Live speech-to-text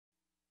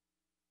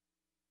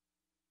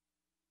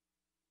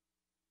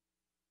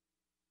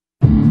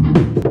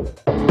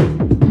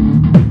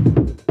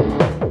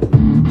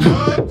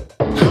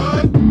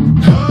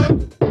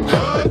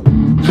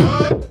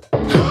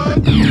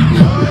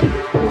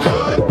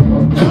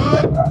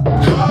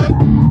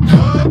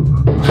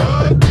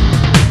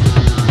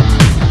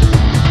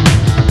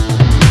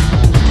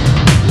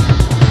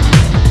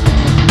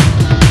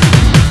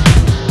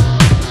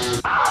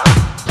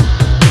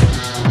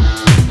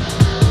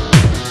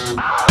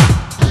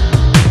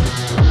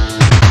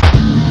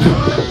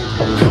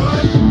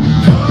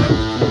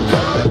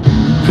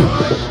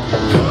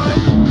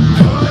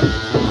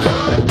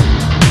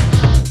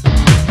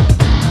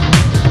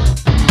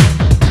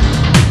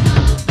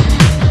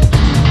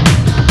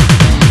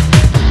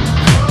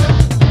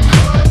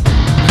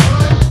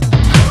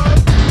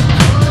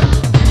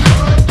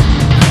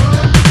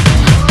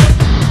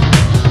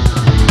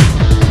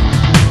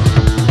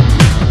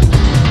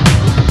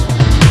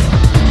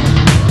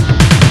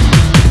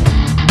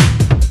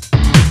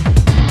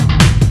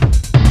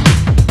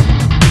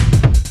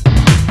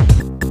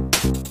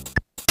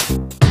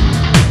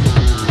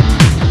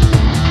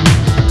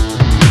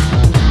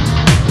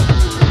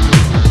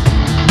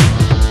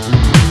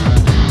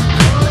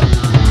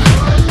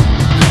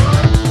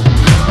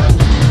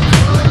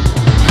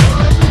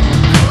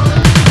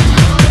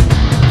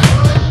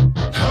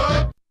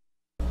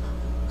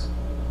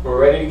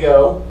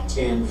Go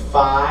in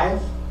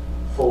 5,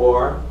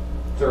 4,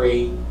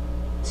 3,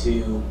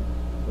 2,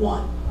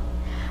 1.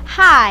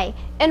 Hi,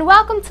 and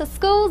welcome to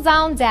School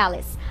Zone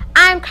Dallas.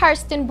 I'm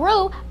Kirsten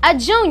Brew, a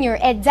junior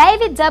at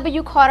David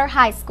W. Carter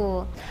High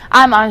School.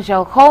 I'm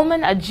Angele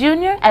Coleman, a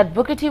junior at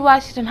Booker T.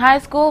 Washington High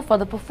School for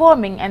the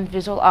Performing and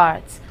Visual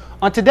Arts.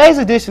 On today's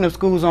edition of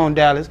School Zone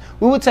Dallas,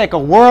 we will take a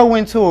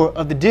whirlwind tour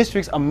of the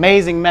district's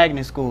amazing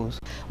magnet schools.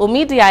 We'll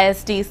meet the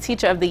ISD's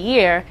Teacher of the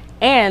Year,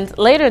 and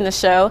later in the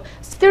show,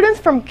 students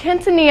from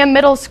Quintanilla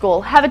Middle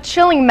School have a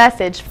chilling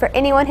message for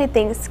anyone who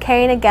thinks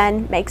carrying a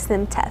gun makes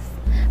them tough.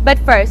 But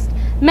first,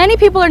 many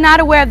people are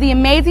not aware of the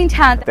amazing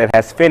talent that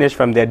has finished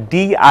from their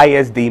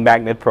DISD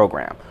magnet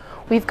program.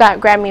 We've got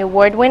Grammy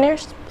Award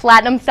winners,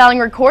 platinum-selling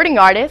recording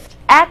artists,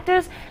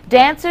 actors,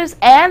 dancers,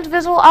 and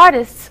visual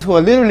artists who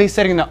are literally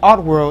setting the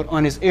art world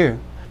on its ear.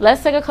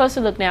 Let's take a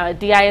closer look now at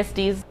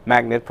DISD's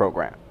magnet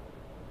program.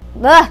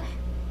 Ugh,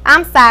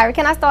 I'm sorry,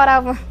 can I start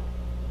over?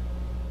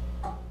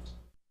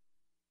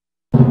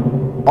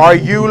 Are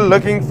you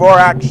looking for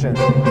action?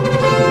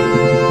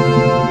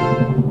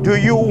 Do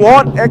you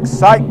want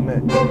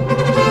excitement?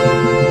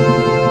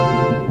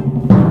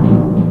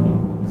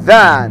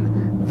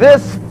 Then,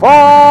 this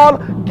fall,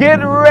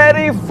 get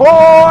ready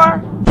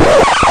for...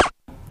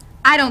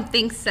 I don't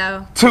think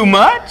so. Too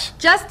much?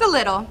 Just a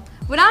little.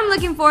 What I'm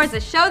looking for is a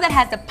show that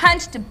has the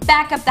punch to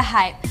back up the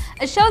hype.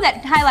 A show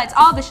that highlights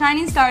all the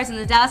shining stars in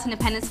the Dallas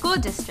Independent School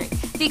District,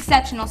 the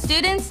exceptional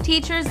students,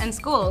 teachers, and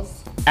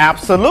schools.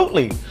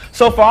 Absolutely.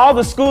 So for all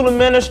the school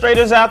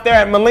administrators out there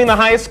at Molina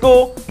High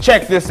School,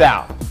 check this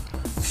out.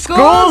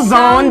 School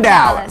Zone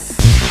Dallas.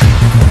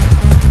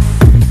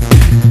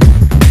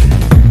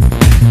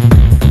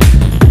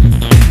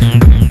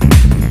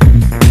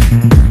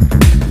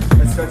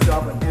 Let's start you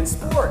off in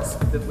sports.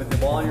 With the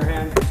ball in your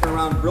hand, turn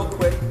around real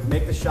quick,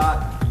 make the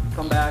shot,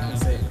 come back and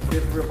say,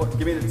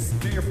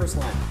 do your first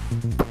line.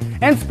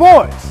 In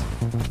sports.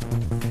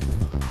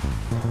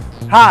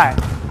 Hi,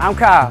 I'm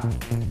Kyle.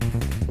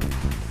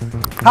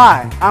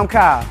 Hi, I'm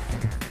Kyle.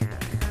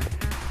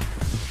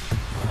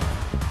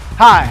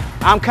 Hi,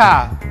 I'm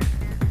Kyle.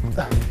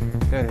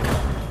 There it is.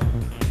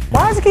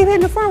 Why does it keep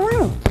hitting the front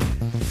room?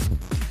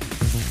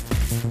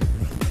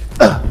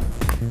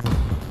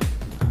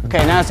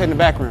 Okay, now it's in the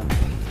back room.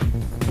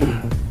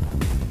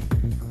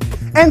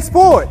 In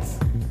sports.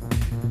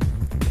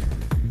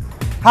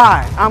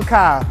 Hi, I'm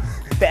Kyle.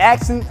 The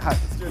action. Hi.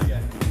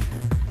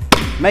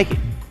 Make it.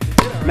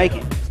 Make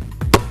it.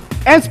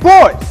 In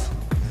sports.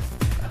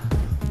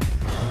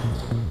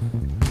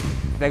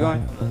 They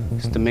going?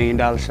 It's the $1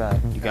 million shot.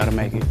 You gotta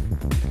make it.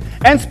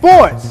 And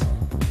sports.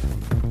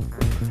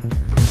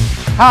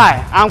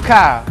 Hi, I'm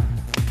Kyle.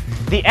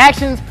 The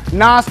action's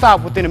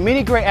non-stop within the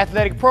many great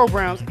athletic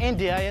programs in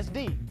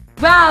DISD.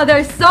 Wow,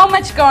 there's so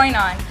much going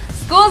on.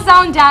 School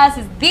Zone Dallas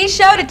is the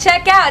show to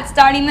check out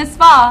starting this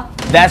fall.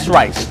 That's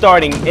right,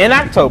 starting in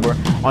October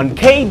on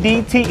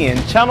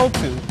KDTN Channel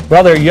 2.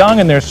 Well, they're young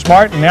and they're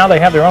smart, and now they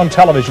have their own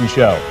television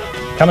show.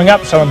 Coming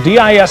up, some of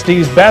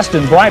DISD's best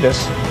and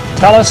brightest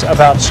tell us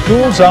about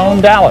School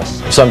Zone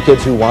Dallas. Some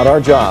kids who want our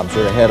jobs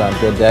are ahead on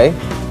good day.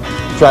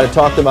 Try to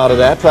talk them out of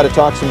that, try to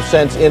talk some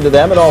sense into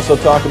them, and also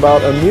talk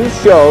about a new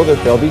show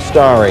that they'll be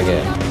starring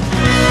in.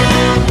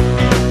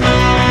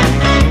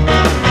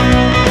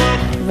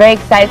 Very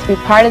excited to be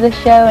part of the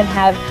show and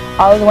have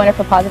all of the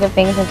wonderful positive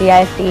things in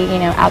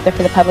DISD, out there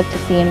for the public to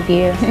see and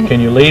view. Can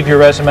you leave your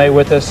resume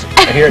with us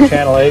here at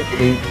Channel 8?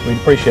 We'd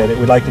appreciate it.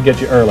 We'd like to get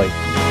you early.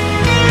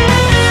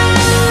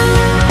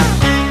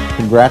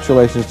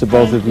 Congratulations to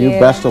both of you.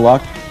 Best of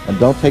luck. And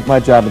don't take my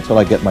job until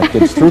I get my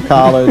kids through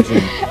college,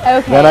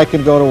 and then I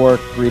can go to work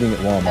reading at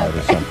Walmart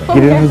or something.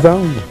 Get in the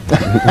zone.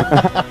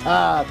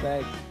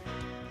 Thanks.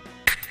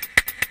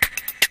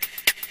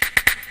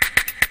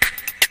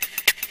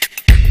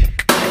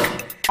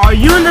 Are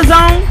you in the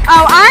zone?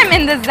 Oh, I'm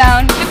in the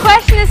zone. The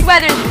question is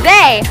whether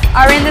they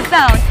are in the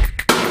zone.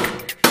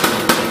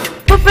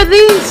 But for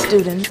these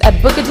students at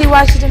Booker T.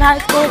 Washington High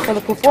School for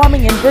the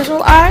Performing and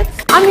Visual Arts,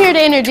 I'm here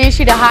to introduce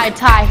you to High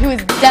Tie, who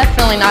is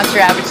definitely not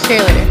your average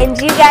cheerleader.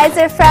 And you guys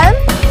are from?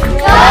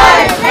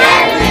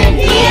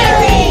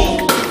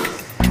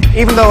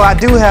 Even though I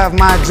do have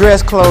my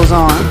dress clothes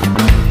on,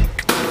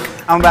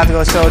 I'm about to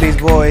go show these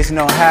boys,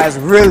 how it's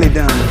really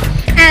done.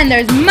 And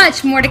there's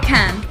much more to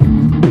come.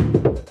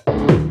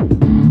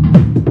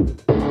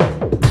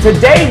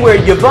 Today we're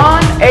at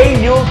Yvonne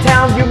A. Ewell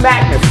Townview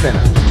Magnet Center.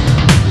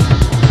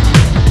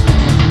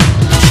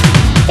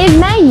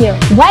 Ismenia,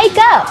 wake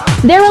up!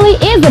 There really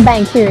is a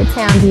bank here at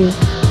Townview.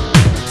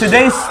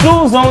 Today's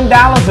School Zone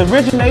Dallas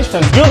originates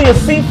from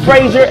Julius C.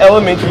 Frazier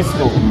Elementary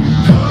School.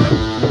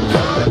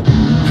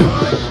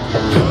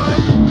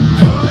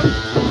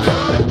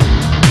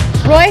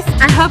 Royce,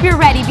 I hope you're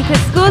ready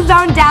because School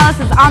Zone Dallas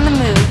is on the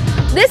move.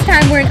 This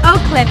time we're in Oak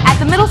Cliff at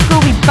the middle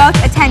school we both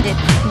attended,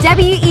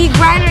 W.E.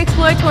 Griner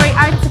Exploratory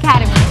Arts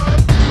Academy.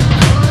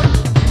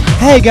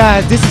 Hey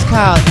guys, this is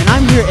Kyle, and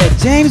I'm here at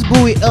James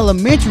Bowie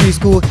Elementary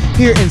School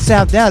here in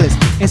South Dallas.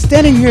 And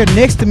standing here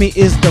next to me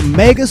is the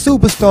mega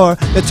superstar,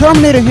 the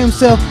Terminator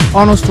himself,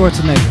 Arnold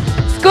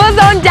Schwarzenegger. School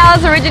Zone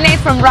Dallas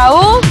originates from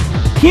Raul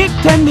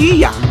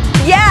Quintanilla.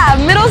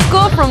 Yeah, middle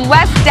school from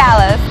West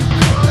Dallas.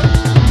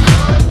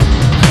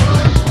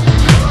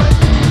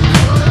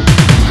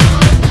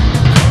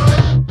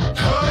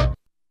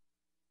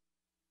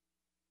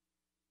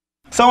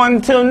 So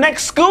until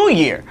next school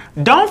year,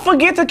 don't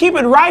forget to keep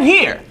it right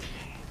here.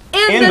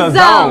 In the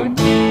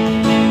zone.